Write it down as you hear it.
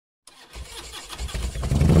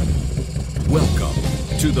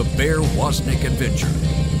to the Bear Woznick adventure.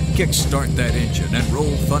 Kickstart that engine and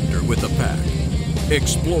roll thunder with the pack.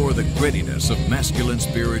 Explore the grittiness of masculine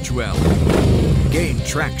spirituality. Gain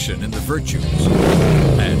traction in the virtues.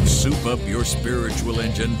 And soup up your spiritual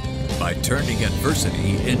engine by turning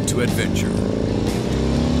adversity into adventure.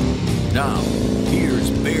 Now,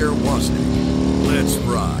 here's Bear Woznick. Let's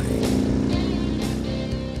ride.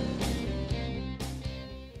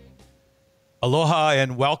 Aloha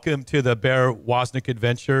and welcome to the Bear Woznick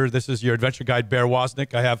adventure. This is your adventure guide, Bear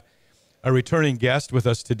Woznick. I have a returning guest with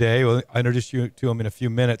us today. I'll introduce you to him in a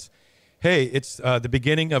few minutes. Hey, it's the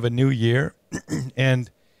beginning of a new year,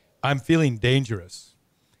 and I'm feeling dangerous.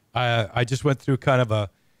 I just went through kind of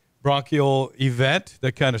a bronchial event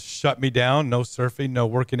that kind of shut me down. No surfing, no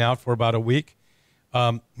working out for about a week.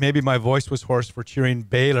 Maybe my voice was hoarse for cheering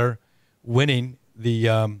Baylor winning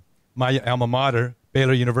my alma mater,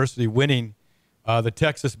 Baylor University winning the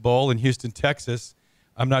Texas Bowl in Houston, Texas.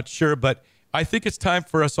 I'm not sure, but I think it's time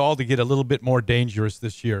for us all to get a little bit more dangerous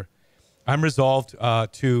this year. I'm resolved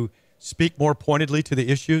to speak more pointedly to the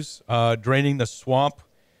issues, draining the swamp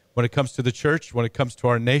when it comes to the church, when it comes to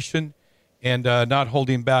our nation, and not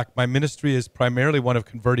holding back. My ministry is primarily one of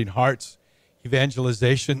converting hearts,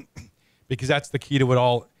 evangelization, because that's the key to it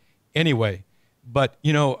all anyway. But,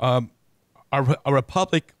 you know, our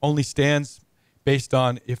republic only stands based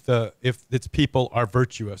on if its people are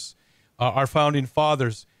virtuous. Our founding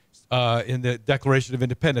fathers in the Declaration of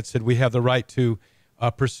Independence said we have the right to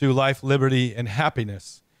pursue life, liberty, and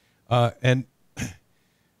happiness. And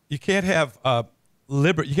you can't have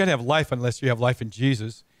you can't have life unless you have life in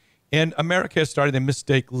Jesus. And America has started to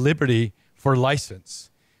mistake liberty for license.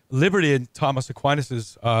 Liberty, in Thomas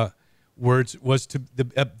Aquinas's words, was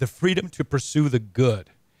the freedom to pursue the good.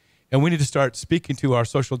 And we need to start speaking to our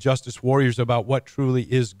social justice warriors about what truly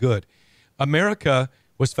is good. America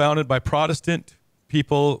was founded by Protestant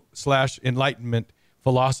people / Enlightenment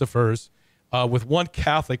philosophers with one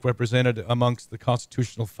Catholic represented amongst the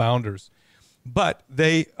constitutional founders. But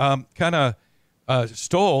they kind of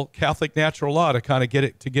stole Catholic natural law to kind of get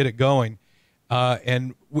it going.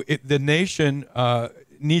 The nation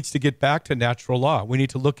needs to get back to natural law. We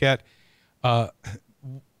need to look at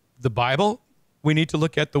the Bible. We need to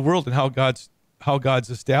look at the world and how God's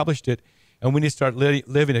established it, and we need to start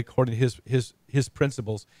living according to his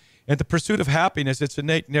principles. And the pursuit of happiness, it's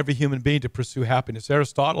innate in every human being to pursue happiness.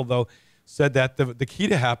 Aristotle, though, said that the key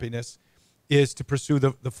to happiness is to pursue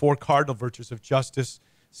the four cardinal virtues of justice,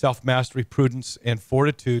 self-mastery, prudence, and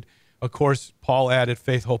fortitude. Of course, Paul added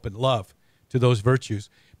faith, hope, and love to those virtues.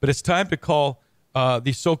 But it's time to call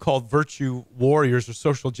these so-called virtue warriors or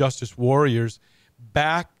social justice warriors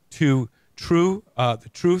back to the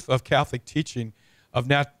truth of Catholic teaching of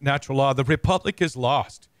natural law. The Republic is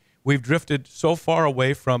lost. We've drifted so far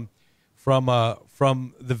away from the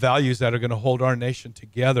values that are going to hold our nation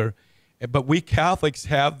together. But we Catholics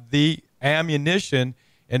have the ammunition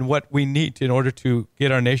and what we need in order to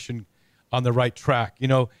get our nation on the right track. You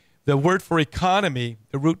know, the word for economy,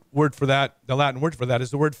 the root word for that, the Latin word for that is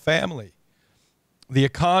the word family. The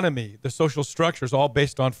economy, the social structure is all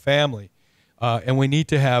based on family. And we need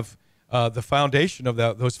to have the foundation of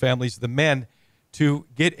those families, the men, to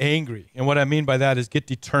get angry. And what I mean by that is get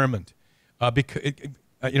determined. Because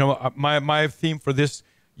my theme for this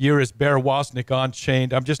year is Bear Woznick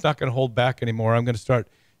Unchained. I'm just not going to hold back anymore. I'm going to start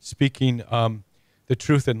speaking the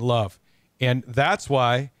truth in love. And that's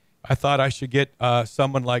why I thought I should get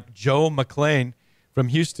someone like Joe McClane from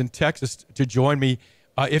Houston, Texas, to join me.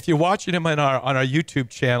 If you're watching him on our YouTube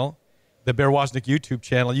channel, the Bear Woznick YouTube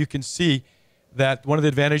channel, you can see that one of the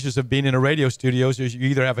advantages of being in a radio studio is you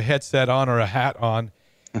either have a headset on or a hat on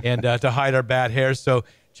and to hide our bad hair. So,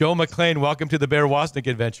 Joe McClane, welcome to the Bear Woznick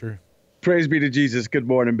adventure. Praise be to Jesus. Good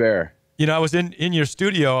morning, Bear. You know, I was in your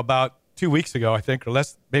studio about 2 weeks ago, I think, or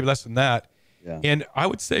maybe less than that. Yeah. And I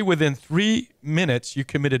would say within 3 minutes, you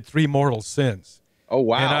committed 3 mortal sins. Oh,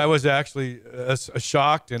 wow. And I was actually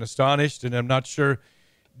shocked and astonished, and I'm not sure.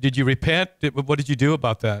 Did you repent? What did you do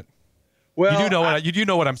about that? Well, you do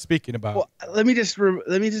know what I'm speaking about. Well, let me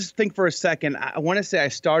just think for a second. I want to say I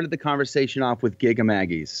started the conversation off with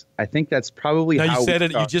Gigamaggies. I think that's probably how you said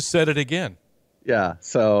it. You just said it again. Yeah.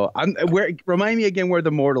 So remind me again where the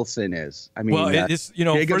mortal sin is. I mean, well, it's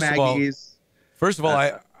first of all,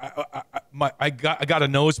 I got a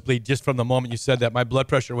nosebleed just from the moment you said that. My blood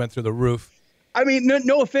pressure went through the roof. I mean,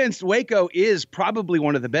 no offense, Waco is probably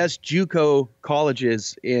one of the best JUCO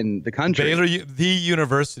colleges in the country. Baylor, the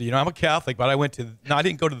university. You know, I'm a Catholic, but I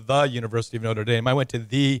didn't go to the University of Notre Dame. I went to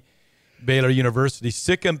the Baylor University.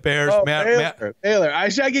 Sick and Bears. Oh, Baylor. I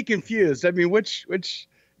get confused. I mean, which?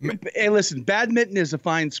 Hey, listen, badminton is a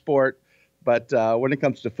fine sport. But when it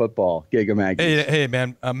comes to football, Giga Maggie. Hey,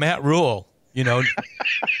 man, Matt Rule, you know,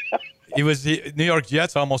 New York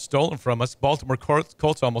Jets almost stolen from us. Baltimore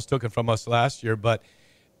Colts almost took it from us last year. But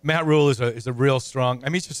Matt Rule is a real strong. I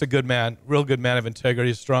mean, he's just a good man, real good man of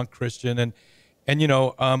integrity, a strong Christian, and you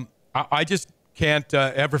know, I just can't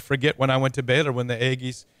ever forget when I went to Baylor when the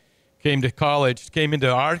Aggies came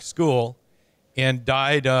into our school, and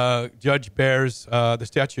dyed Judge Bear's the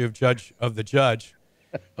statue of the judge,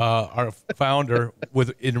 our founder,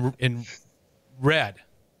 in red,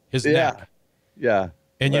 his neck. Yeah.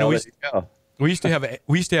 And you know, we used to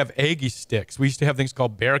have Aggie sticks. We used to have things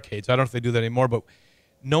called barricades. I don't know if they do that anymore, but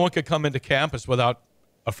no one could come into campus without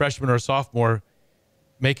a freshman or a sophomore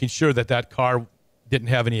making sure that car didn't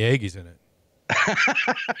have any Aggies in it.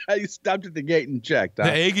 You stopped at the gate and checked. Huh?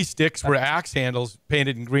 The Aggie sticks were axe handles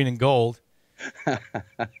painted in green and gold.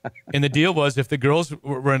 And the deal was, if the girls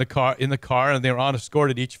were in the car and they were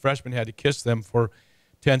unescorted, each freshman had to kiss them for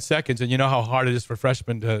 10 seconds. And you know how hard it is for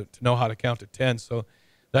freshmen to know how to count to 10. So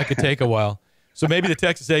that could take a while. So maybe the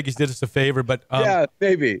Texas Aggies did us a favor, but yeah,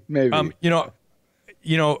 maybe.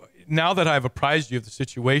 You know, now that I've apprised you of the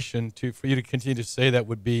situation, for you to continue to say that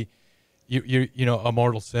would be, you know, a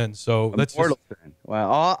mortal sin. So let's sin.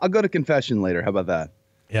 Well, I'll go to confession later. How about that?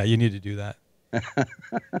 Yeah, you need to do that.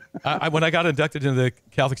 When I got inducted into the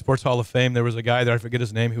Catholic Sports Hall of Fame, there was a guy there, I forget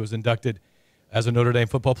his name, who was inducted as a Notre Dame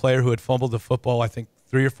football player who had fumbled the football, I think,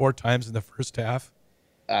 3 or 4 times in the first half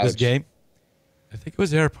of this game. I think it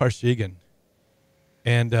was Eric Parshigan,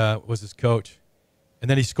 and was his coach. And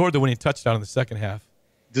then he scored the winning touchdown in the second half.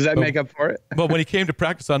 Does that make up for it? But when he came to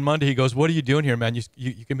practice on Monday, he goes, "What are you doing here, man?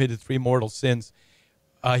 You committed 3 mortal sins."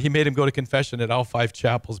 He made him go to confession at all 5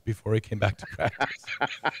 chapels before he came back to practice.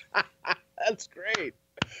 That's great.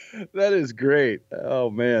 That is great. Oh,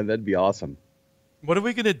 man, that'd be awesome. What are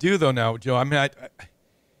we going to do, though, now, Joe? I mean,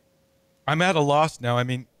 I'm at a loss now. I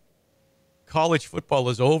mean, college football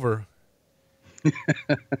is over.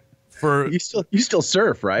 You still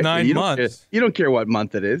surf, right? 9 months. You don't care what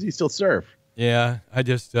month it is. You still surf. Yeah, I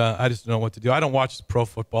just don't know what to do. I don't watch pro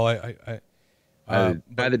football.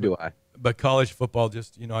 Neither do I. But college football,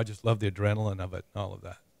 I just love the adrenaline of it and all of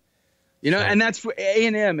that. And that's for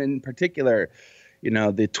A&M in particular. You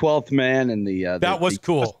know, the 12th man and that was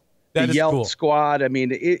cool. That the is Yelp cool. squad. I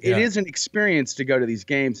mean, it is an experience to go to these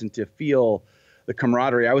games and to feel the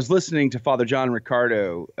camaraderie. I was listening to Father John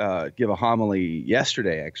Riccardo give a homily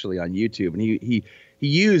yesterday, actually, on YouTube, and he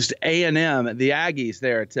used A&M, the Aggies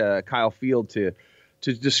there at Kyle Field to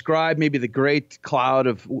describe maybe the great cloud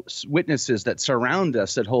of witnesses that surround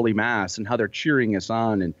us at Holy Mass and how they're cheering us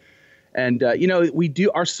on. And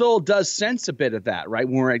our soul does sense a bit of that, right?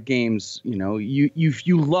 When we're at games,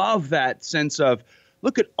 you love that sense of,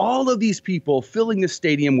 look at all of these people filling the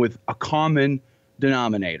stadium with a common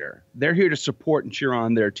denominator. They're here to support and cheer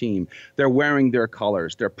on their team. They're wearing their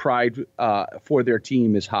colors. Their pride for their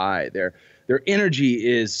team is high. Their energy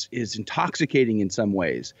is intoxicating in some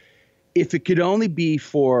ways. If it could only be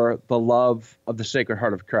for the love of the Sacred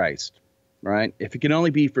Heart of Christ, right? If it could only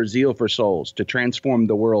be for zeal for souls, to transform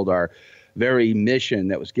the world, our very mission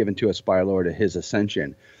that was given to us by our Lord at his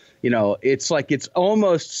ascension. It's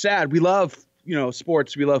almost sad. We love,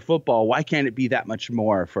 sports. We love football. Why can't it be that much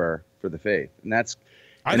more for the faith?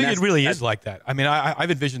 I think it really is like that. I mean,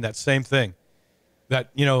 I've envisioned that same thing, that,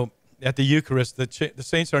 at the Eucharist, the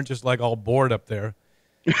saints aren't just like all bored up there.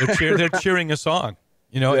 They're cheering us on,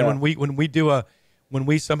 Yeah. And when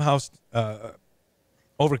we somehow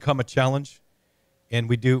overcome a challenge, and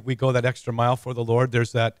we go that extra mile for the Lord,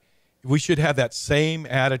 we should have that same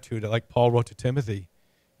attitude, like Paul wrote to Timothy.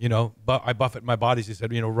 But I buffet my bodies. He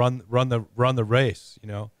said, run the race.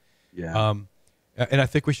 Yeah. And I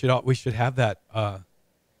think we should have that.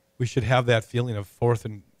 We should have that feeling of fourth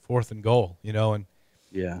and goal. And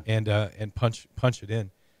punch it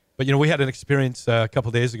in. But we had an experience a couple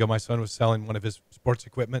of days ago. My son was selling one of his sports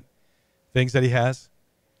equipment things that he has.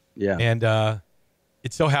 Yeah. And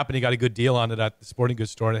it so happened he got a good deal on it at the sporting goods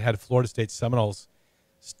store, and it had Florida State Seminoles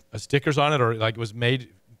stickers on it, or like it was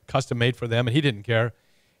custom made for them, and he didn't care.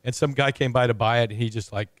 And some guy came by to buy it, and he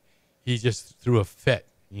just threw a fit,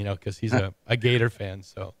 because he's a Gator fan.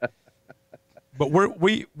 So, but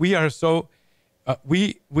we are so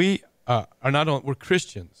we are not only, we're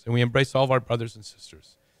Christians, and we embrace all of our brothers and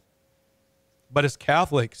sisters. But as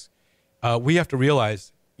Catholics, we have to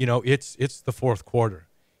realize, it's the fourth quarter,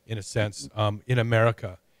 in a sense, in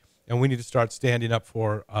America, and we need to start standing up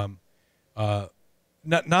for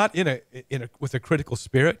not with a critical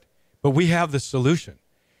spirit, but we have the solution.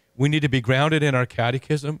 We need to be grounded in our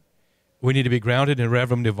catechism. We need to be grounded in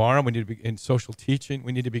Rerum Novarum. We need to be in social teaching.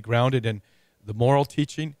 We need to be grounded in the moral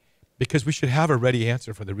teaching, because we should have a ready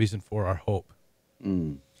answer for the reason for our hope.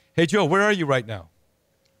 Mm. Hey, Joe, where are you right now?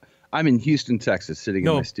 I'm in Houston, Texas, sitting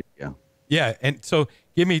in my studio. Yeah, and so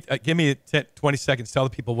give me 10, 20 seconds. Tell the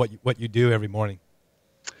people what you do every morning.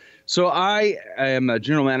 So I am a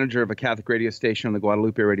general manager of a Catholic radio station on the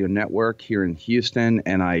Guadalupe Radio Network here in Houston,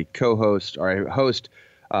 and I host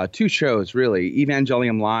two shows, really.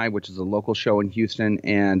 Evangelium Live, which is a local show in Houston,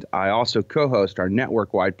 and I also co-host our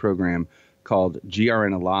network-wide program called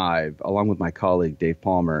GRN Alive, along with my colleague Dave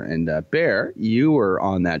Palmer. And Bear, you were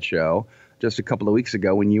on that show just a couple of weeks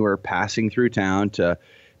ago when you were passing through town to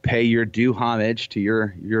pay your due homage to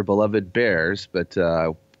your beloved Bears. But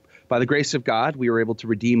by the grace of God, we were able to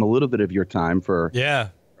redeem a little bit of your time for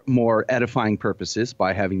more edifying purposes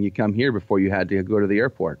by having you come here before you had to go to the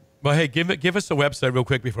airport. Well, hey, give us a website real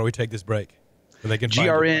quick before we take this break. So they can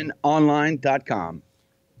grnonline.com.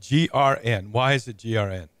 GRN. Why is it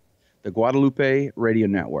GRN? The Guadalupe Radio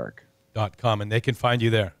Network. .com, and they can find you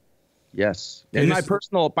there. Yes. And my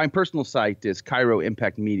personal site is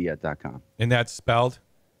ChiroImpactMedia.com. And that's spelled?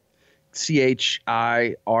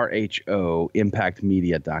 CHIRHO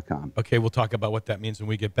impactmedia.com. Okay, we'll talk about what that means when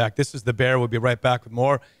we get back. This is The Bear. We'll be right back with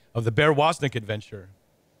more of the Bear Woznick adventure.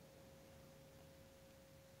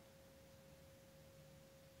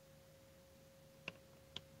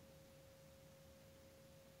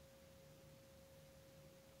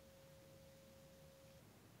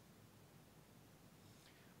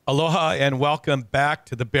 Aloha and welcome back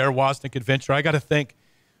to the Bear Woznick Adventure. I got to thank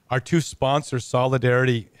our two sponsors,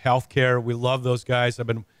 Solidarity Healthcare. We love those guys. I've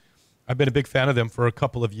been a big fan of them for a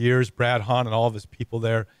couple of years. Brad Hahn and all of his people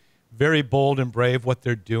there, very bold and brave what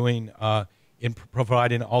they're doing in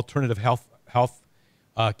providing alternative health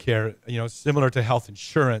care. Similar to health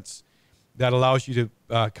insurance that allows you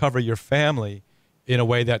to cover your family in a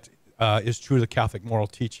way that is true to the Catholic moral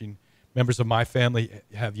teaching. Members of my family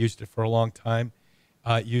have used it for a long time.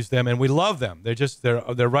 Use them, and we love them.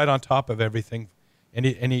 They're right on top of everything,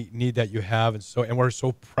 any need that you have, and we're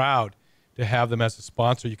so proud to have them as a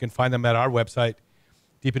sponsor. You can find them at our website,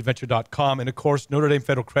 deepadventure.com, and of course Notre Dame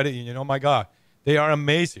Federal Credit Union. Oh my God, they are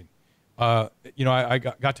amazing. I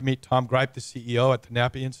got to meet Tom Gripe, the CEO at the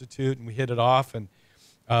Nappy Institute, and we hit it off. And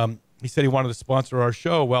he said he wanted to sponsor our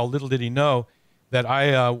show. Well, little did he know that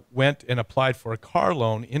I went and applied for a car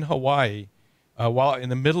loan in Hawaii. While in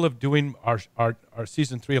the middle of doing our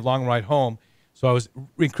season 3 of Long Ride Home. So I was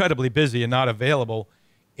incredibly busy and not available.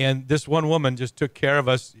 And this one woman just took care of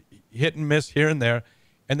us, hit and miss here and there.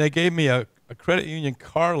 And they gave me a credit union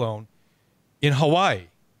car loan in Hawaii.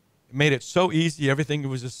 It made it so easy. Everything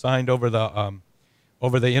was just signed over the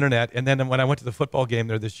internet. And then when I went to the football game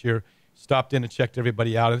there this year, stopped in and checked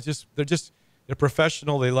everybody out. They're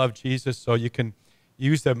professional. They love Jesus. So you can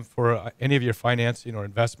use them for any of your financing or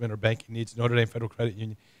investment or banking needs. Notre Dame Federal Credit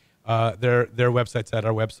Union, their website's at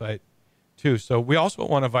our website too. So we also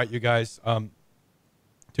want to invite you guys to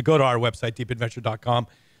go to our website, deepadventure.com,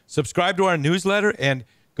 subscribe to our newsletter, and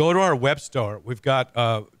go to our web store. We've got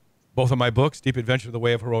both of my books, Deep Adventure, The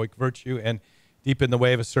Way of Heroic Virtue, and Deep in the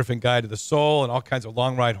Way of a Surfing Guide to the Soul, and all kinds of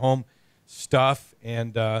long ride home stuff.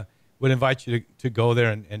 And would invite you to go there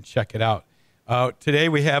and check it out. Today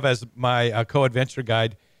we have as my co-adventure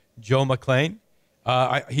guide, Joe McClane.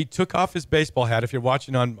 He took off his baseball hat, if you're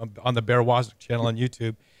watching on the Bear Woznick channel on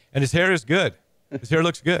YouTube, and his hair is good. His hair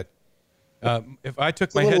looks good. If I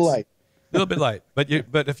took my head, a little bit light, but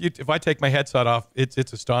if I take my headset off, it's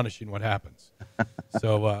astonishing what happens.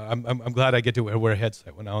 So I'm glad I get to wear a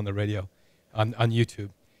headset when I'm on the radio, on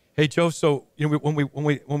YouTube. Hey Joe, so when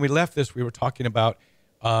we left this, we were talking about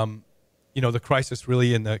the crisis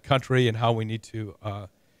really in the country and how we need to,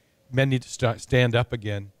 men need to stand up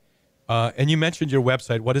again. And you mentioned your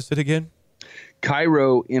website. What is it again?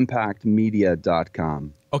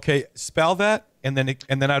 ChiroImpactMedia.com. Okay, spell that, and then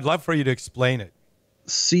I'd love for you to explain it.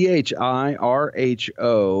 CHIRHO,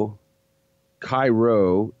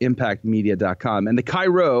 ChiroImpactMedia.com. And the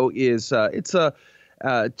Chiro is it's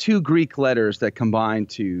two Greek letters that combine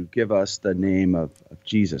to give us the name of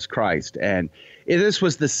Jesus Christ. And this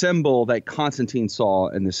was the symbol that Constantine saw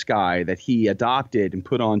in the sky that he adopted and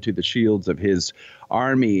put onto the shields of his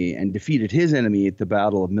army and defeated his enemy at the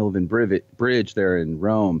Battle of Milvian Bridge there in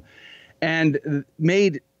Rome, and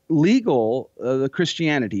made legal the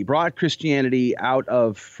Christianity, brought Christianity out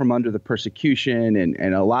from under the persecution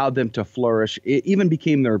and allowed them to flourish. It even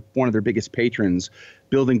became one of their biggest patrons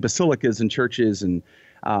building basilicas and churches and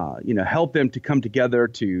help them to come together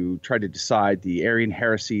to try to decide the Arian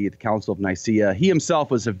heresy at the Council of Nicaea. He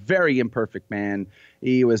himself was a very imperfect man.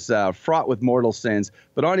 He was fraught with mortal sins,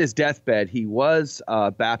 but on his deathbed, he was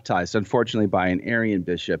baptized, unfortunately by an Arian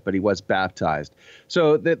bishop, but he was baptized.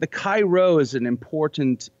 So the Chi Rho is an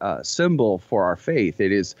important symbol for our faith.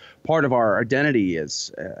 It is part of our identity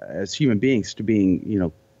as human beings, to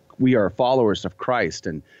being, we are followers of Christ.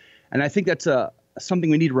 And I think that's something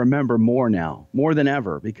we need to remember more now, more than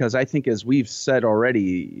ever, because I think, as we've said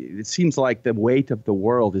already, it seems like the weight of the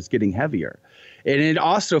world is getting heavier. And it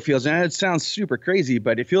also feels, and it sounds super crazy,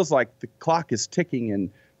 but it feels like the clock is ticking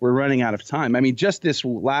and we're running out of time. I mean, just this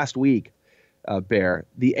last week, Bear,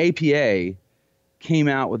 the APA came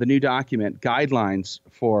out with a new document, guidelines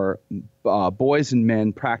for boys and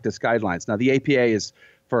men practice guidelines. Now, the APA is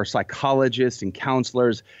for psychologists and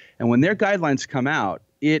counselors, and when their guidelines come out,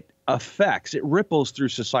 it ripples through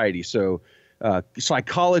society. So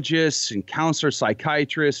psychologists and counselors,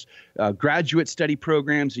 psychiatrists, graduate study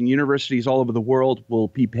programs and universities all over the world will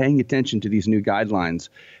be paying attention to these new guidelines.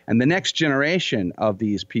 And the next generation of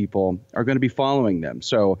these people are going to be following them.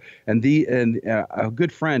 So, and a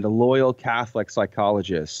good friend, a loyal Catholic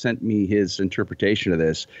psychologist, sent me his interpretation of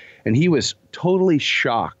this, and he was totally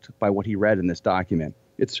shocked by what he read in this document.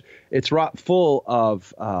 It's full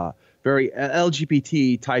of very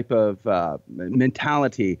LGBT type of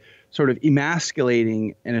mentality, sort of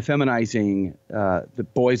emasculating and effeminizing the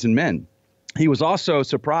boys and men. He was also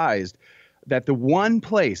surprised that the one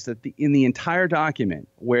place that in the entire document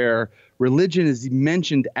where religion is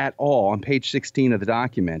mentioned at all, on page 16 of the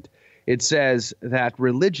document, it says that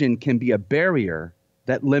religion can be a barrier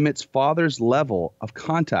that limits fathers' level of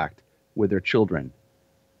contact with their children.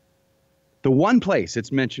 The one place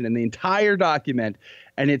it's mentioned in the entire document,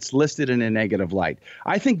 and it's listed in a negative light.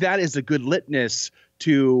 I think that is a good litmus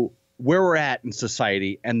to where we're at in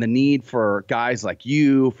society and the need for guys like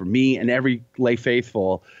you, for me, and every lay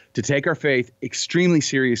faithful to take our faith extremely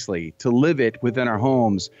seriously, to live it within our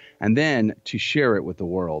homes, and then to share it with the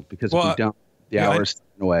world. Because if we don't, the hour's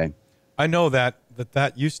taken away. I know that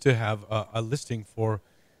used to have a listing for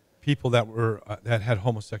people that were that had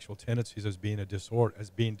homosexual tendencies as being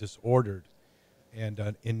disordered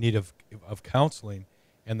and in need of counseling,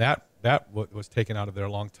 and that was taken out of there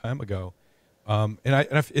a long time ago. And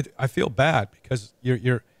I feel bad because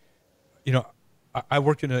I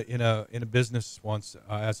worked in a business once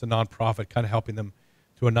as a nonprofit, kind of helping them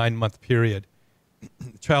through a 9-month period.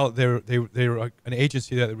 They were an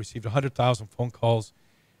agency that received 100,000 phone calls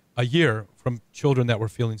a year from children that were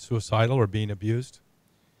feeling suicidal or being abused.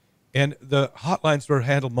 And the hotlines were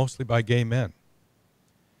handled mostly by gay men.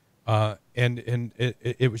 And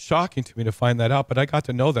it was shocking to me to find that out, but I got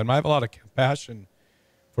to know them. I have a lot of compassion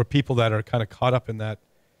for people that are kind of caught up in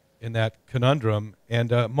that conundrum.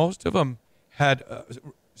 And most of them had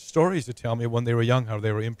stories to tell me when they were young, how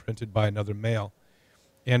they were imprinted by another male.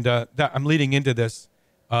 And that I'm leading into this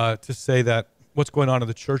to say that what's going on in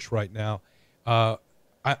the church right now,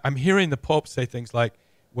 I'm hearing the Pope say things like,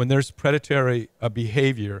 when there's predatory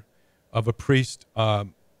behavior of a priest,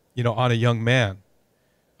 on a young man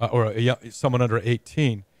or someone under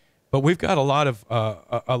 18, but we've got a lot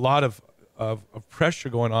of pressure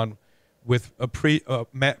going on with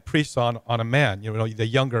priests on a man. The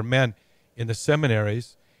younger men in the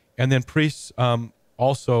seminaries, and then priests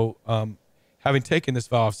also having taken this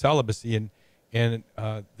vow of celibacy and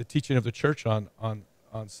the teaching of the church on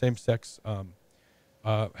same-sex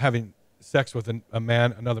having sex with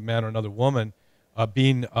another man or another woman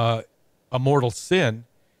being a mortal sin,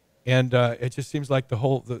 and it just seems like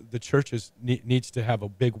the church needs to have a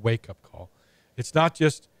big wake-up call. It's not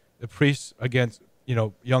just the priests against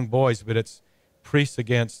young boys, but it's priests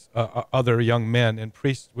against other young men and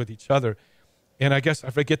priests with each other. And I guess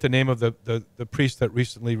I forget the name of the priest that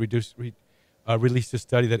recently released a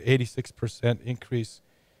study that 86% increase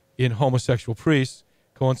in homosexual priests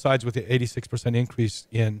coincides with the 86% increase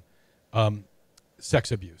in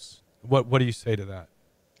sex abuse. What do you say to that?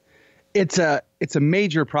 It's a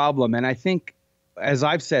major problem, and I think, as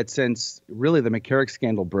I've said since really the McCarrick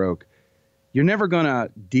scandal broke, you're never going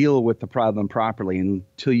to deal with the problem properly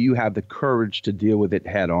until you have the courage to deal with it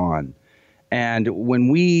head on. And when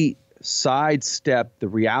we sidestep the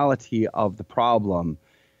reality of the problem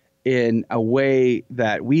in a way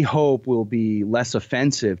that we hope will be less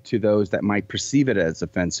offensive to those that might perceive it as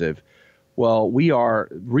offensive, well, we are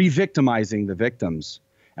re-victimizing the victims,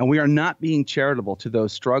 and we are not being charitable to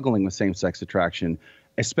those struggling with same-sex attraction,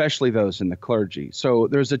 especially those in the clergy. So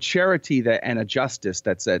there's a charity and a justice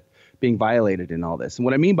that's being violated in all this. And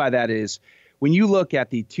what I mean by that is when you look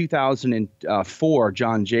at the 2004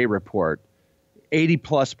 John Jay report,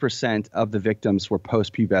 80+% of the victims were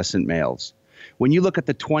post-pubescent males. When you look at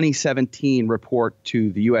the 2017 report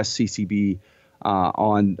to the USCCB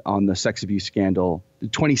on the sex abuse scandal, the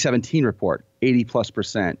 2017 report,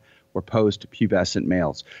 80+% were post-pubescent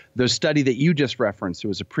males. The study that you just referenced, it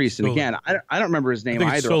was a priest, and again, I don't remember his name I think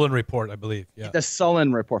either. It's Sullen report, I believe. Yeah. The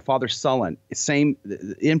Sullen report, Father Sullen.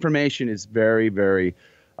 The information is very, very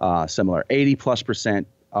similar. 80+%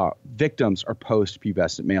 victims are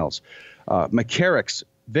post-pubescent males. McCarrick's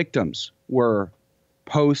victims were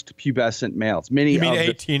post-pubescent males. Many. You mean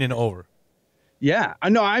 18 and over? Yeah, I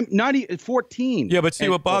know. I'm not 14. Yeah, but see,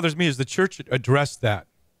 what bothers me is the church addressed that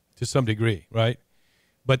to some degree, right?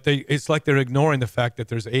 But it's like they're ignoring the fact that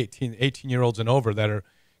there's 18-year-olds and over that are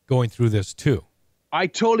going through this too. I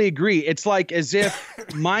totally agree. It's like as if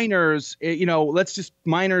minors, let's just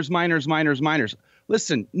minors.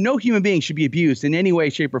 Listen, no human being should be abused in any way,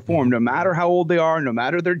 shape, or form, no matter how old they are, no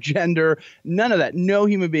matter their gender, none of that. No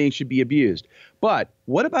human being should be abused. But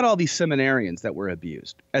what about all these seminarians that were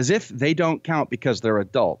abused? As if they don't count because they're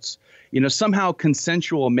adults. Somehow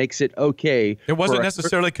consensual makes it okay. It wasn't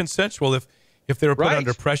necessarily consensual if they were put Right.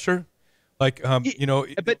 under pressure. Like,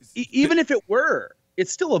 But even if it were,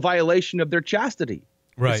 it's still a violation of their chastity.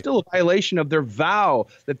 Right. It's still a violation of their vow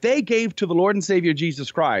that they gave to the Lord and Savior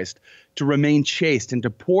Jesus Christ to remain chaste and to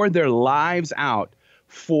pour their lives out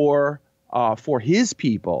for his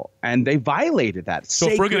people. And they violated that. So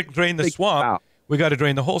if we're going to drain the swamp, vow. we got to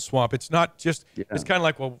drain the whole swamp. It's not just, It's kind of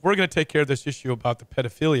like, well, we're going to take care of this issue about the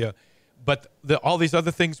pedophilia, but all these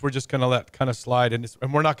other things we're just going to let kind of slide, and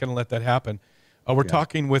we're not going to let that happen. We're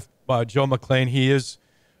talking with Joe McClane.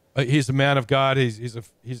 He's a man of God.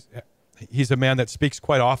 He's a man that speaks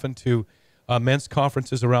quite often to men's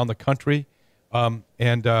conferences around the country, and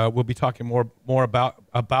we'll be talking more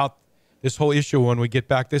about this whole issue when we get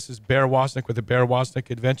back. This is Bear Woznick with the Bear Woznick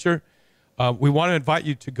Adventure. We want to invite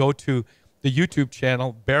you to go to the YouTube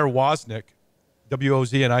channel Bear Woznick,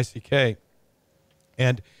 WOZNICK,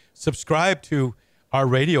 and subscribe to our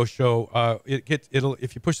radio show.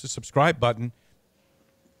 If you push the subscribe button,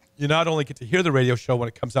 you not only get to hear the radio show when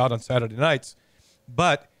it comes out on Saturday nights,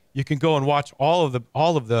 but you can go and watch all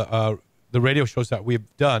of the radio shows that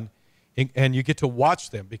we've done, and you get to watch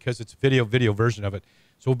them because it's video version of it.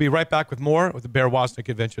 So we'll be right back with more with the Bear Woznick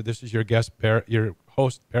Adventure. This is your guest, your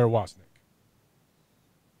host, Bear Woznick.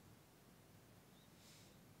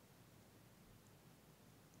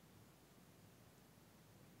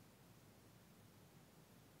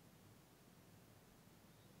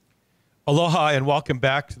 Aloha and welcome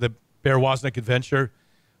back to the Bear Woznick Adventure.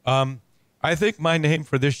 I think my name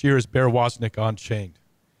for this year is Bear Woznick Unchained.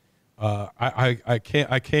 I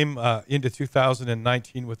came into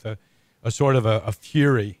 2019 with a sort of a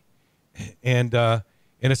fury, and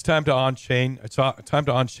it's time to unchain. It's time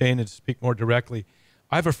to unchain and speak more directly.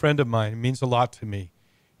 I have a friend of mine. It means a lot to me.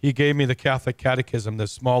 He gave me the Catholic Catechism, the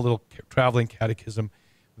small little traveling catechism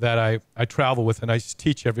that I travel with, and I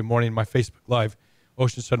teach every morning in my Facebook Live,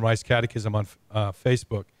 Ocean Sunrise Catechism on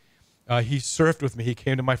Facebook. He surfed with me. He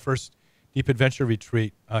came to my first Deep Adventure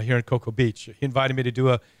retreat here in Cocoa Beach. He invited me to do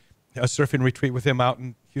a surfing retreat with him out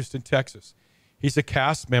in Houston, Texas. He's a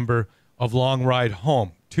cast member of Long Ride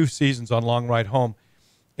Home, 2 seasons on Long Ride Home,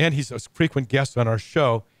 and he's a frequent guest on our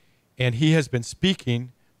show, and he has been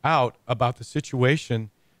speaking out about the situation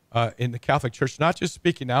in the Catholic Church, not just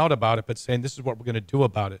speaking out about it, but saying this is what we're going to do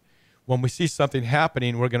about it. When we see something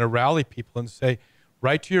happening, we're going to rally people and say,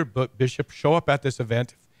 write to your bishop, show up at this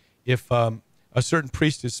event. If a certain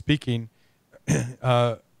priest is speaking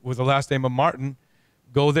with the last name of Martin,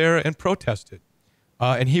 go there and protest it.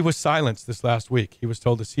 And he was silenced this last week. He was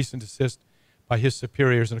told to cease and desist by his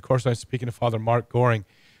superiors. And, of course, I'm speaking to Father Mark Goring.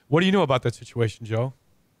 What do you know about that situation, Joe?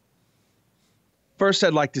 First,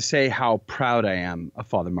 I'd like to say how proud I am of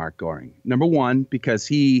Father Mark Goring. Number one, because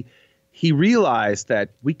he realized that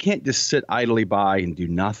we can't just sit idly by and do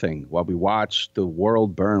nothing while we watch the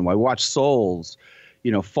world burn, while we watch souls,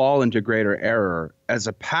 fall into greater error. As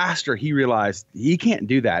a pastor, he realized he can't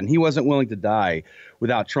do that, and he wasn't willing to die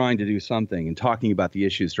without trying to do something and talking about the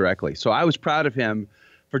issues directly. So I was proud of him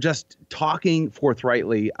for just talking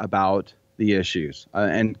forthrightly about the issues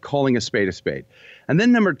and calling a spade a spade. And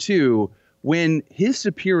then number two, when his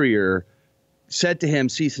superior said to him,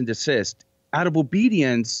 cease and desist, out of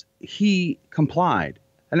obedience, he complied.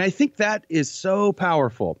 And I think that is so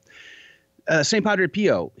powerful. St. Padre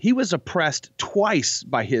Pio, he was oppressed twice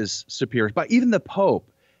by his superiors, by even the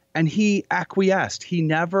Pope, and he acquiesced. He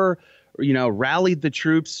never, rallied the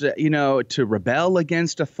troops, to rebel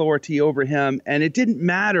against authority over him. And it didn't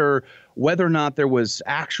matter whether or not there was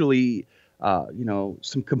actually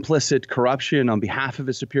some complicit corruption on behalf of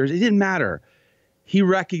his superiors. It didn't matter. He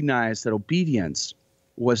recognized that obedience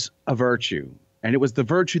was a virtue, and it was the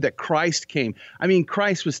virtue that Christ came. I mean,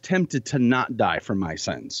 Christ was tempted to not die for my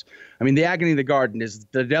sins. I mean, the agony of the garden is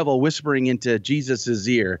the devil whispering into Jesus's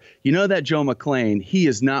ear, you know that Joe McClane, he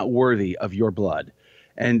is not worthy of your blood.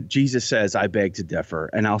 And Jesus says, I beg to differ,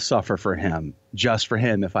 and I'll suffer for him, just for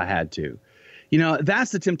him if I had to.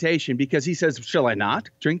 That's the temptation, because he says, shall I not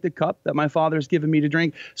drink the cup that my Father has given me to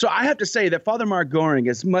drink? So I have to say that Father Mark Goring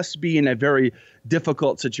must be in a very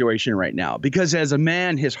difficult situation right now, because as a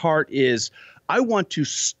man, his heart is, I want to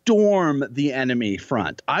storm the enemy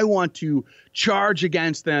front. I want to charge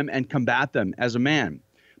against them and combat them as a man.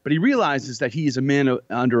 But he realizes that he is a man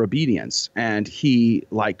under obedience, and he,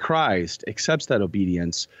 like Christ, accepts that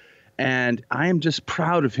obedience. And I am just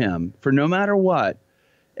proud of him for, no matter what,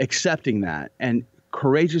 accepting that and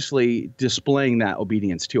courageously displaying that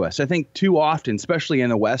obedience to us. I think too often, especially in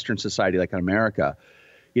a Western society like in America,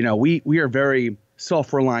 we are very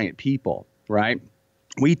self-reliant people, right?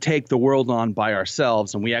 We take the world on by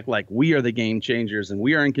ourselves, and we act like we are the game changers and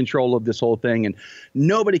we are in control of this whole thing, and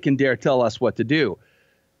nobody can dare tell us what to do.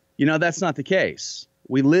 That's not the case.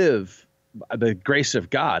 We live by the grace of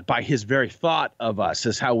God, by his very thought of us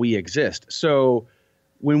is how we exist. So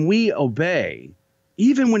when we obey,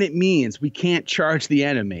 even when it means we can't charge the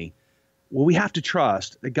enemy, well, we have to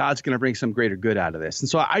trust that God's going to bring some greater good out of this. And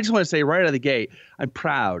so I just want to say right out of the gate, I'm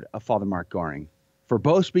proud of Father Mark Goring for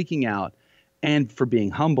both speaking out and for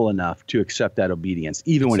being humble enough to accept that obedience,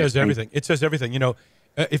 even when it says everything. It says everything.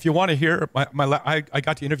 If you want to hear, I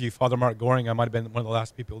got to interview Father Mark Goring. I might have been one of the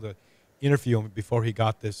last people to interview him before he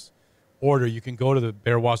got this order. You can go to the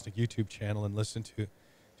Bear Woznick YouTube channel and listen to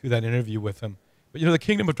that interview with him. But the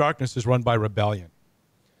kingdom of darkness is run by rebellion.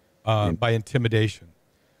 By intimidation,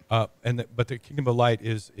 but the kingdom of light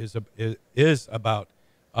is about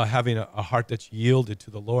having a heart that's yielded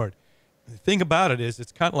to the Lord. The thing about it is,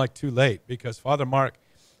 it's kind of like too late, because Father Mark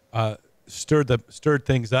stirred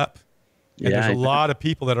things up, and there's a lot of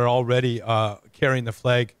people that are already carrying the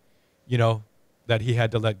flag, that he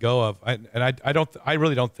had to let go of. I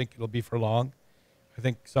really don't think it'll be for long. I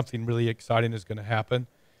think something really exciting is going to happen,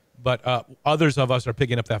 but others of us are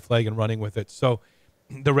picking up that flag and running with it. So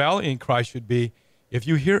the rallying cry should be, if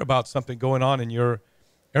you hear about something going on in your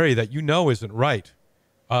area that isn't right,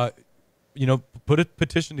 put a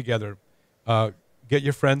petition together, get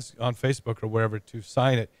your friends on Facebook or wherever to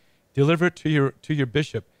sign it, deliver it to your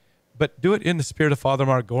bishop, but do it in the spirit of Father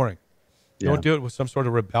Mark Goring. Don't do it with some sort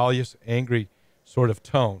of rebellious, angry sort of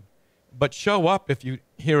tone, but show up if you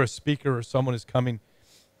hear a speaker or someone is coming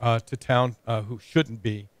to town who shouldn't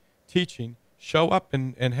be teaching. Show up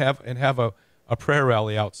and have a prayer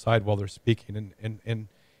rally outside while they're speaking,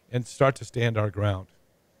 and start to stand our ground.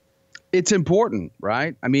 It's important,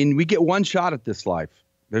 right? I mean, we get one shot at this life.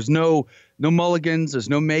 There's no mulligans. There's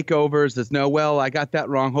no makeovers. There's no, well, I got that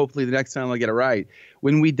wrong. Hopefully the next time I'll get it right.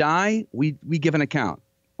 When we die, we give an account.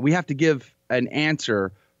 We have to give an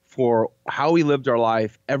answer for how we lived our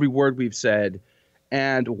life, every word we've said,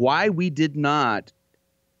 and why we did not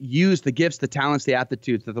use the gifts, the talents, the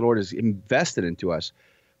aptitudes that the Lord has invested into us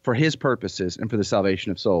for his purposes and for the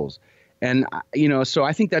salvation of souls. And, so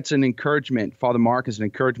I think that's an encouragement. Father Mark is an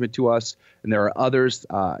encouragement to us. And there are others,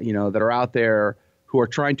 that are out there who are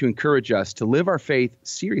trying to encourage us to live our faith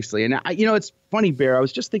seriously. And, it's funny, Bear, I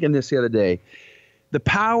was just thinking this the other day. The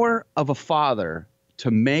power of a father to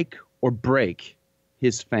make or break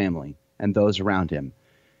his family and those around him.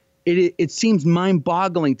 It seems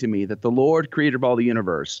mind-boggling to me that the Lord, creator of all the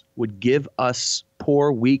universe, would give us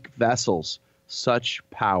poor, weak vessels such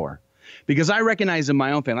power. Because I recognize in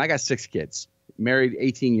my own family, I got 6 kids, married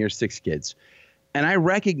 18 years, 6 kids. And I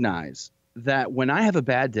recognize that when I have a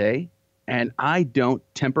bad day and I don't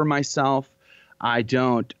temper myself, I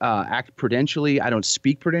don't act prudentially, I don't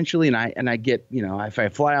speak prudentially, and I get, if I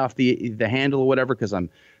fly off the handle or whatever because I'm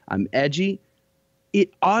edgy,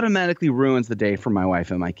 it automatically ruins the day for my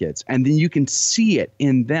wife and my kids. And then you can see it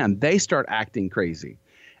in them. They start acting crazy.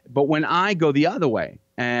 But when I go the other way,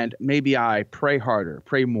 and maybe I pray harder,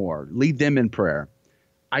 pray more, lead them in prayer,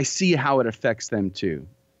 I see how it affects them too.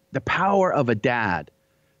 The power of a dad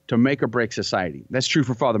to make or break society. That's true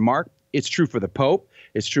for Father Mark. It's true for the Pope.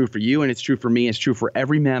 It's true for you, and it's true for me. It's true for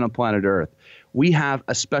every man on planet Earth. We have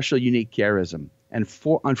a special, unique charism. And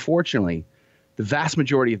unfortunately, the vast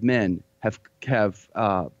majority of men have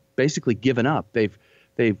basically given up.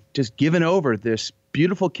 They've just given over this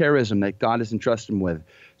beautiful charism that God has entrusted them with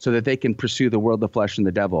so that they can pursue the world, the flesh, and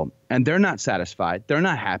the devil. And they're not satisfied. They're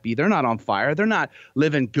not happy. They're not on fire. They're not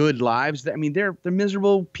living good lives. I mean, they're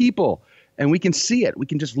miserable people. and we can see it. We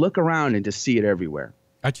can just look around and just see it everywhere.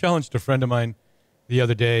 I challenged a friend of mine the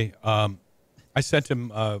other day. I sent him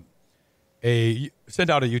sent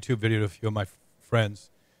out a YouTube video to a few of my friends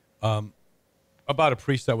about a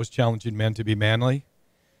priest that was challenging men to be manly.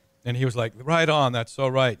 And he was like, right on, that's so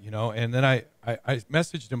right, you know. And then I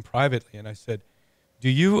messaged him privately, and I said, do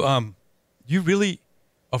you really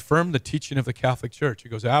affirm the teaching of the Catholic Church? He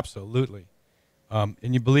goes, absolutely. And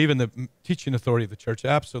you believe in the teaching authority of the Church?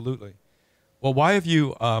 Absolutely. Well, why have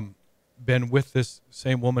you been with this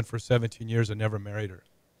same woman for 17 years and never married her?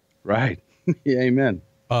 Right. Yeah, amen.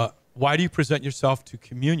 Why do you present yourself to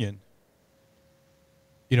communion,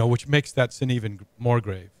 you know, which makes that sin even more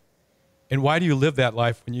grave? And why do you live that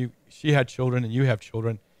life when she had children and you have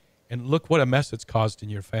children, and look what a mess it's caused in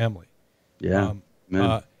your family? Yeah.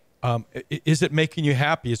 Is it making you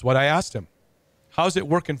happy is what I asked him. How's it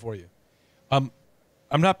working for you? I'm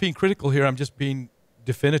not being critical here. I'm just being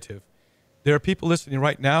definitive. There are people listening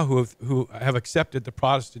right now who have accepted the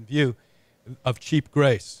Protestant view of cheap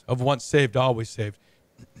grace, of once saved, always saved.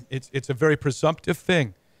 It's a very presumptive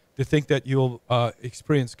thing to think that you'll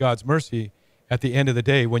experience God's mercy at the end of the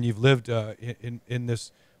day when you've lived in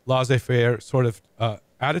this laissez-faire sort of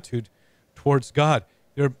attitude towards God.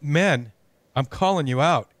 There are men, I'm calling you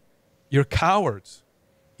out. You're cowards.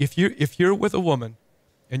 If you're with a woman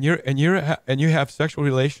and you have sexual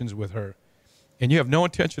relations with her, and you have no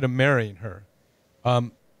intention of marrying her,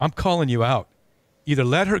 I'm calling you out. Either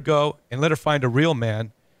let her go and let her find a real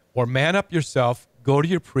man, or man up yourself, go to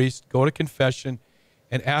your priest, go to confession,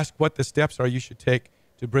 and ask what the steps are you should take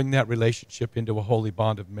to bring that relationship into a holy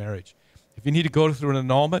bond of marriage. If you need to go through an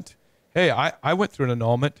annulment, hey, I went through an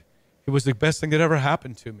annulment. It was the best thing that ever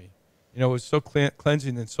happened to me. You know, it was so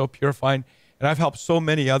cleansing and so purifying, and I've helped so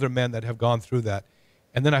many other men that have gone through that.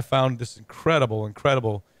 And then I found this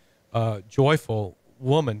incredible, joyful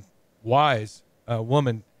woman, wise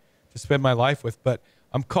woman to spend my life with. But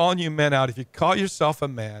I'm calling you men out. If you call yourself a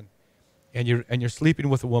man and you're sleeping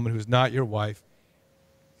with a woman who's not your wife,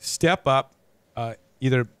 step up,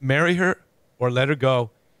 either marry her or let her go,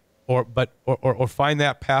 or find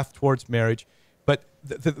that path towards marriage. But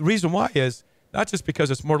the reason why is not just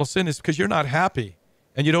because it's mortal sin, it's because you're not happy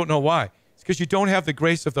and you don't know why. It's because you don't have the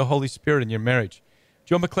grace of the Holy Spirit in your marriage.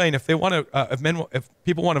 Joe McClane, if they want to, if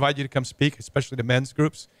people want to invite you to come speak, especially to men's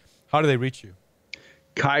groups, how do they reach you?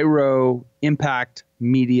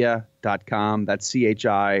 ChiroImpactMedia.com. That's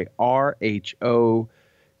CHIRHO,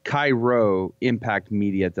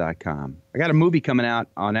 ChiroImpactMedia.com. I got a movie coming out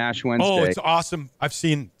on Ash Wednesday. Oh, it's awesome. I've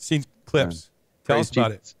seen clips. Tell us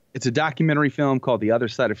about it. It's a documentary film called The Other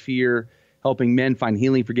Side of Fear, helping men find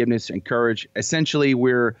healing, forgiveness, and courage. Essentially,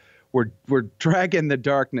 we're dragging the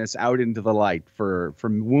darkness out into the light for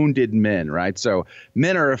wounded men, right? So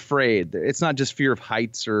men are afraid. It's not just fear of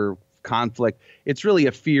heights or conflict. It's really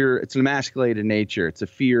a fear. It's an emasculated nature. It's a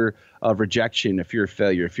fear of rejection, a fear of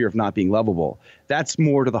failure, a fear of not being lovable. That's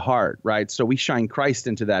more to the heart, right? So we shine Christ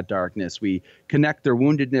into that darkness. We connect their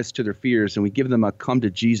woundedness to their fears, and we give them a come to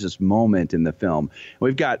Jesus moment in the film. And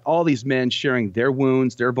we've got all these men sharing their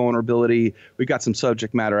wounds, their vulnerability. We've got some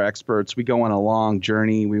subject matter experts. We go on a long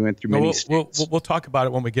journey. We went through many states. We'll talk about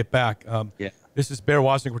it when we get back. Yeah. This is Bear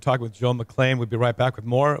Woznick. We're talking with Joe McClane. We'll be right back with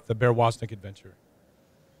more of the Bear Woznick Adventure.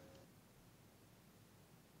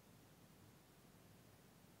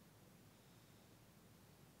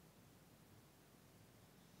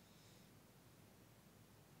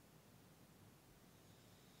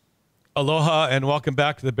 Aloha and welcome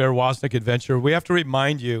back to the Bear Woznick Adventure. We have to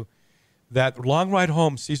remind you that Long Ride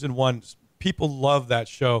Home Season 1, people love that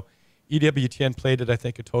show. EWTN played it, I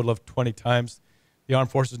think, a total of 20 times. The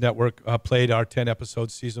Armed Forces Network played our 10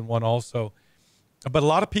 episodes, Season 1 also. But a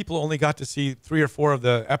lot of people only got to see 3 or 4 of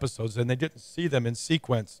the episodes, and they didn't see them in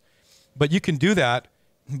sequence. But you can do that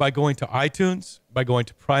by going to iTunes, by going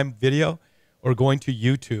to Prime Video, or going to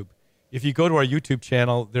YouTube. If you go to our YouTube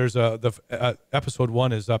channel, there's episode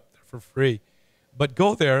 1 is up for free, but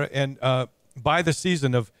go there and buy the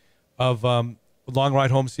season of Long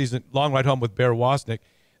Ride Home with Bear Woznick.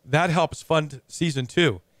 That helps fund season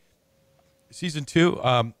 2. Season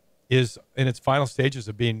 2 is in its final stages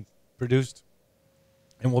of being produced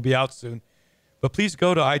and will be out soon. But please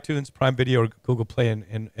go to iTunes, Prime Video, or Google Play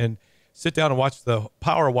and sit down and watch the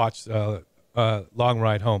Power Watch Long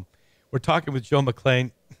Ride Home. We're talking with Joe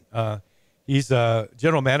McClane. He's a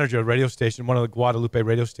general manager of a radio station, one of the Guadalupe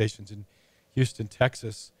radio stations in Houston,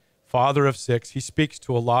 Texas, father of 6. He speaks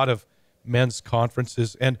to a lot of men's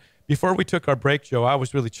conferences. And before we took our break, Joe, I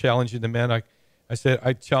was really challenging the men.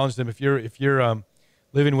 I challenged them, if you're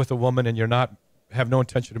living with a woman and have no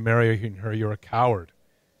intention of marrying her, you're a coward.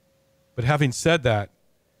 But having said that,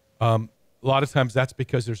 a lot of times that's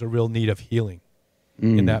because there's a real need of healing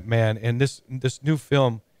in that man. And this new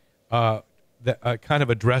film that kind of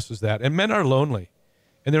addresses that. And men are lonely,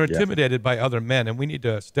 and they're intimidated by other men, and we need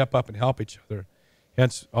to step up and help each other.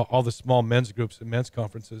 Hence, all the small men's groups and men's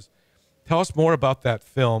conferences. Tell us more about that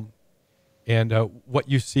film and what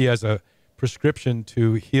you see as a prescription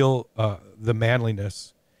to heal the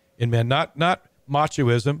manliness in men. Not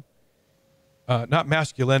machoism, not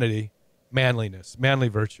masculinity, manliness, manly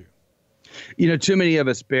virtue. You know, too many of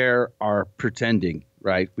us, Bear, are pretending,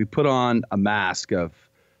 right? We put on a mask of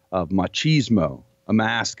machismo, a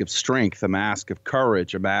mask of strength, a mask of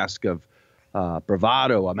courage, a mask of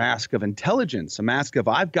bravado, a mask of intelligence, a mask of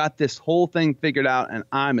I've got this whole thing figured out and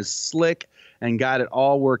I'm as slick and got it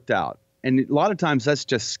all worked out. And a lot of times that's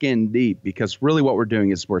just skin deep, because really what we're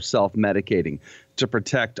doing is we're self-medicating to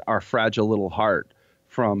protect our fragile little heart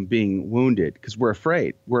from being wounded, because we're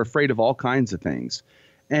afraid. We're afraid of all kinds of things.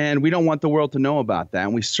 And we don't want the world to know about that.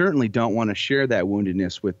 And we certainly don't want to share that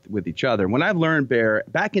woundedness with each other. When I've learned, Bear,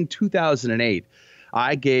 back in 2008,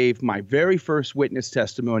 I gave my very first witness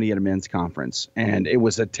testimony at a men's conference. And it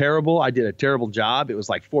was I did a terrible job. It was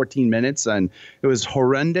like 14 minutes and it was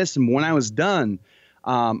horrendous. And when I was done,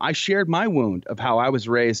 I shared my wound of how I was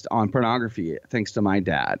raised on pornography, thanks to my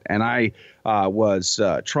dad. And I was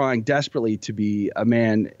trying desperately to be a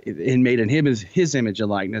man made in his image and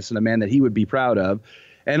likeness, and a man that he would be proud of.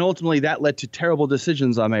 And ultimately, that led to terrible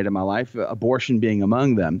decisions I made in my life, abortion being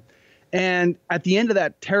among them. And at the end of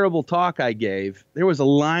that terrible talk I gave, there was a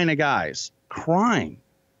line of guys crying,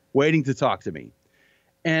 waiting to talk to me.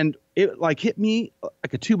 And it hit me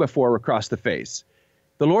like a 2x4 across the face.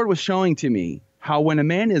 The Lord was showing to me how when a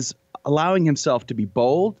man is allowing himself to be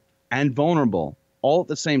bold and vulnerable all at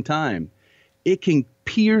the same time, it can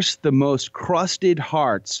pierce the most crusted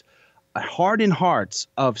hearts, hardened hearts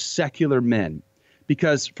of secular men.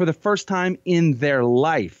 Because for the first time in their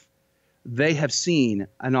life, they have seen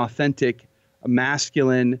an authentic,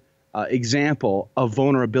 masculine example of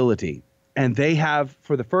vulnerability. And they have,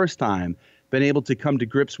 for the first time, been able to come to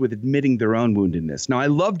grips with admitting their own woundedness. Now, I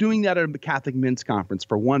love doing that at a Catholic men's conference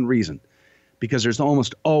for one reason, because there's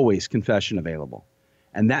almost always confession available.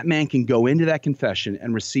 And that man can go into that confession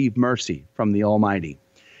and receive mercy from the Almighty.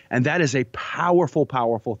 And that is a powerful,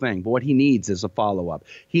 powerful thing. But what he needs is a follow-up.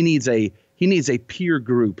 He needs a peer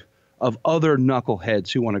group of other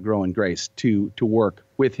knuckleheads who want to grow in grace to work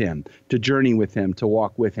with him, to journey with him, to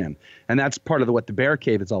walk with him. And that's part of what the Bear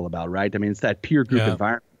Cave is all about, right? I mean, it's that peer group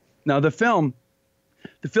environment. Now, the film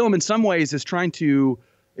in some ways is trying to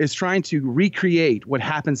recreate what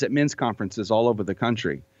happens at men's conferences all over the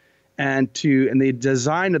country. And the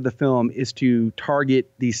design of the film is to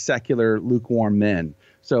target these secular, lukewarm men.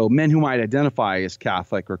 So men who might identify as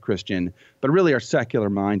Catholic or Christian, but really are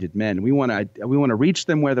secular-minded men. We want to reach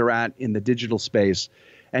them where they're at in the digital space,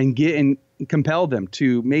 and compel them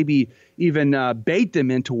to maybe even bait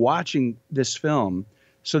them into watching this film,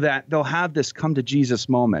 so that they'll have this come to Jesus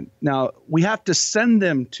moment. Now, we have to send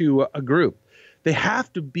them to a group. They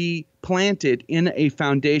have to be planted in a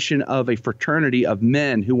foundation of a fraternity of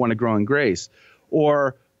men who want to grow in grace,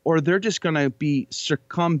 or they're just going to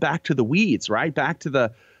succumb back to the weeds, right? Back to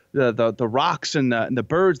the rocks and the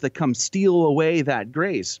birds that come steal away that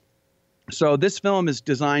grace. So this film is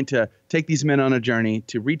designed to take these men on a journey,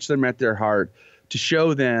 to reach them at their heart, to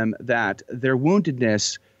show them that their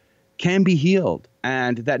woundedness can be healed,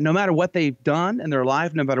 and that no matter what they've done in their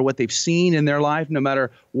life, no matter what they've seen in their life, no matter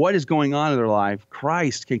what is going on in their life,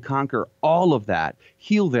 Christ can conquer all of that,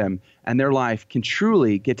 heal them, and their life can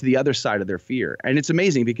truly get to the other side of their fear. And it's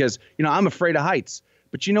amazing because, I'm afraid of heights.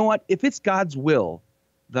 But you know what? If it's God's will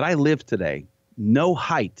that I live today, no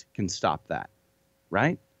height can stop that,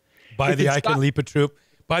 right? By the eye can leap a troop.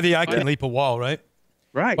 By the eye can leap a wall, right?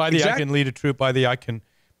 Right. By the eye can lead a troop. By the eye can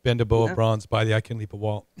bend a bow of bronze. By the eye can leap a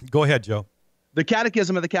wall. Go ahead, Joe. The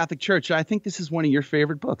Catechism of the Catholic Church. I think this is one of your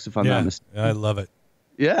favorite books, if I'm not mistaken. I love it.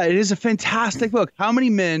 Yeah, it is a fantastic book. How many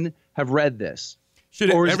men have read this?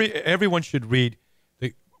 Everyone should read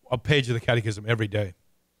a page of the Catechism every day.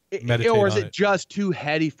 Or is it just too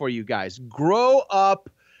heady for you guys? Grow up,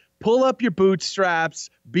 pull up your bootstraps,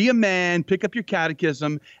 be a man, pick up your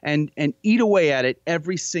catechism, and eat away at it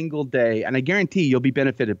every single day. And I guarantee you'll be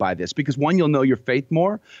benefited by this, because one, you'll know your faith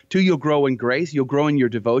more. Two, you'll grow in grace. You'll grow in your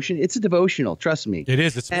devotion. It's a devotional, trust me. It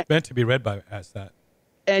is. It's meant to be read as that.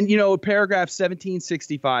 And, paragraph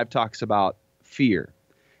 1765 talks about fear.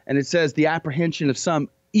 And it says the apprehension of some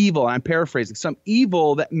evil, I'm paraphrasing, some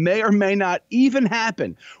evil that may or may not even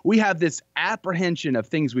happen. We have this apprehension of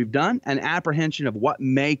things we've done and apprehension of what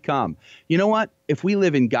may come. You know what? If we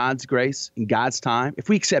live in God's grace, in God's time, if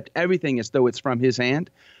we accept everything as though it's from his hand,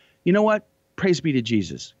 you know what? Praise be to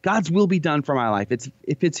Jesus. God's will be done for my life.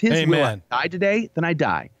 If it's his will I die today, then I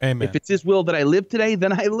die. Amen. If it's his will that I live today,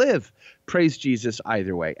 then I live. Praise Jesus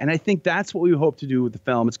either way. And I think that's what we hope to do with the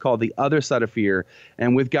film. It's called The Other Side of Fear.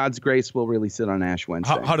 And with God's grace, we'll release it on Ash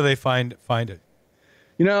Wednesday. How do they find it?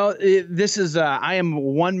 You know, this is I am a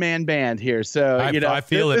one-man band here, so I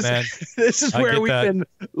feel it, man. This is where we've been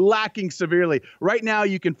lacking severely. Right now,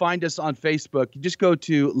 you can find us on Facebook. You just go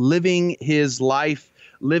to Living His Life.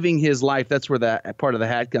 Living His Life. That's where that part of the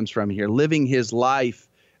hat comes from here. Living His Life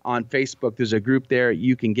on Facebook. There's a group there.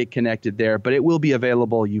 You can get connected there, but it will be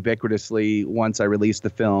available ubiquitously once I release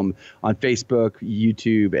the film on Facebook,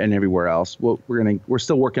 YouTube, and everywhere else. We're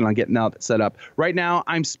still working on getting that set up. Right now,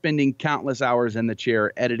 I'm spending countless hours in the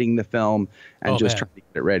chair editing the film and trying to get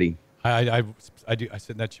it ready. I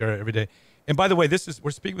sit in that chair every day. And by the way,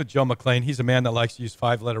 we're speaking with Joe McClane. He's a man that likes to use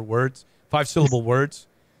 5-syllable words.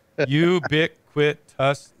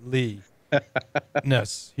 Ubiquitously.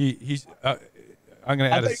 He's. I'm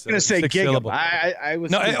going to add a 6-syllable. I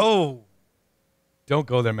was. Don't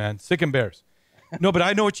go there, man. Sick and Bears. No, but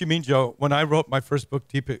I know what you mean, Joe. When I wrote my first book,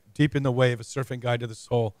 Deep in the Wave, A Surfing Guide to the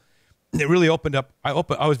Soul, it really opened up. I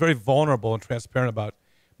was very vulnerable and transparent about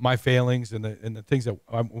my failings and the things that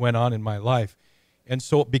went on in my life. And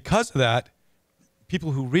so because of that,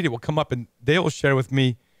 people who read it will come up and they will share with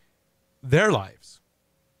me their lives.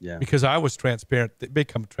 Yeah. Because I was transparent. They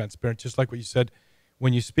become transparent, just like what you said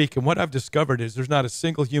when you speak. And what I've discovered is there's not a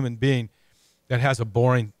single human being that has a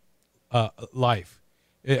boring life.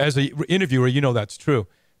 As an interviewer, you know that's true.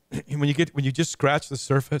 When you just scratch the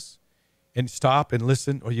surface and stop and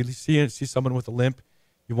listen, or you see someone with a limp,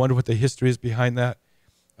 you wonder what the history is behind that.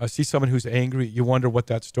 See someone who's angry, you wonder what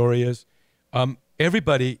that story is.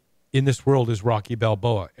 Everybody in this world is Rocky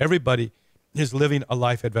Balboa. Everybody is living a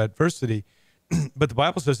life of adversity. But the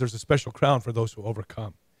Bible says there's a special crown for those who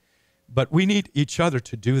overcome. But we need each other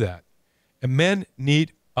to do that. And men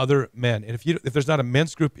need other men. And if there's not a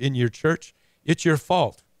men's group in your church, it's your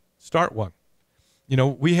fault. Start one. You know,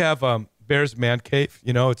 we have Bear's Man Cave.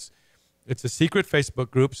 You know, it's a secret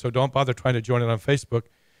Facebook group, so don't bother trying to join it on Facebook.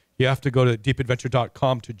 You have to go to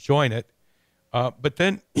deepadventure.com to join it. But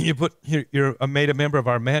then you're made a member of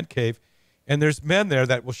our Man Cave, and there's men there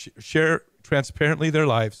that will share transparently their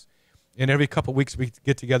lives. And every couple of weeks we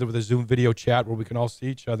get together with a Zoom video chat where we can all see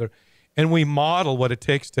each other, and we model what it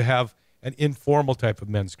takes to have an informal type of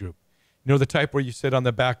men's group. You know, the type where you sit on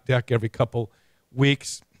the back deck every couple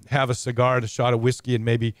weeks, have a cigar and a shot of whiskey, and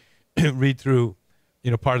maybe read through,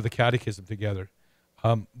 part of the catechism together.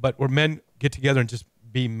 But where men get together and just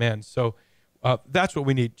be men. So that's what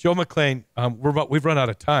we need. Joe McClane, we've run out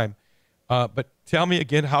of time. But tell me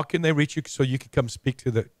again, how can they reach you so you can come speak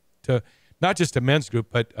to not just a men's group,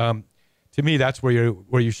 but to me, that's where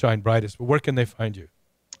you shine brightest. But where can they find you?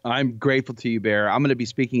 I'm grateful to you, Bear. I'm going to be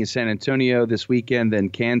speaking in San Antonio this weekend, then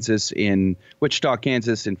Wichita,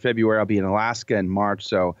 Kansas in February. I'll be in Alaska in March.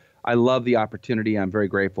 So I love the opportunity. I'm very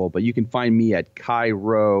grateful. But you can find me at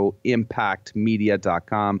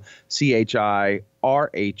ChiroImpactMedia.com,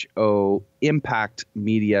 CHIRHO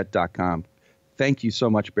impactmedia.com. Thank you so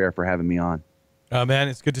much, Bear, for having me on. Man,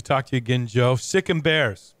 it's good to talk to you again, Joe. Sick and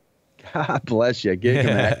Bears. God bless you.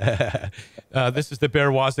 This is the Bear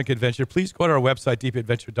Woznick Adventure. Please go to our website,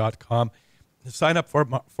 deepadventure.com. Sign up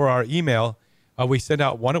for our email. We send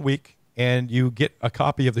out one a week, and you get a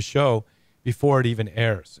copy of the show before it even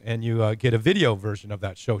airs. And you get a video version of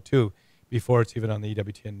that show, too, before it's even on the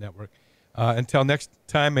EWTN network. Until next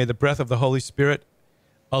time, may the breath of the Holy Spirit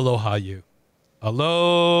aloha you.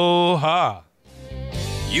 Aloha.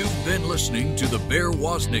 You've been listening to the Bear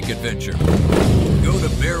Woznick Adventure. Go to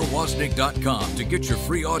bearwoznick.com to get your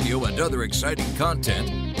free audio and other exciting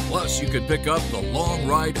content. Plus, you can pick up the Long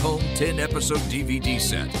Ride Home 10-episode DVD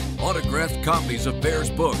set, autographed copies of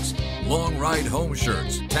Bear's books, Long Ride Home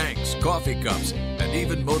shirts, tanks, coffee cups, and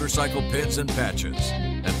even motorcycle pins and patches.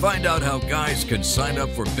 And find out how guys can sign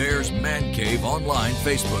up for Bear's Man Cave online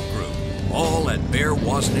Facebook group. All at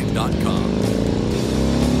bearwoznick.com.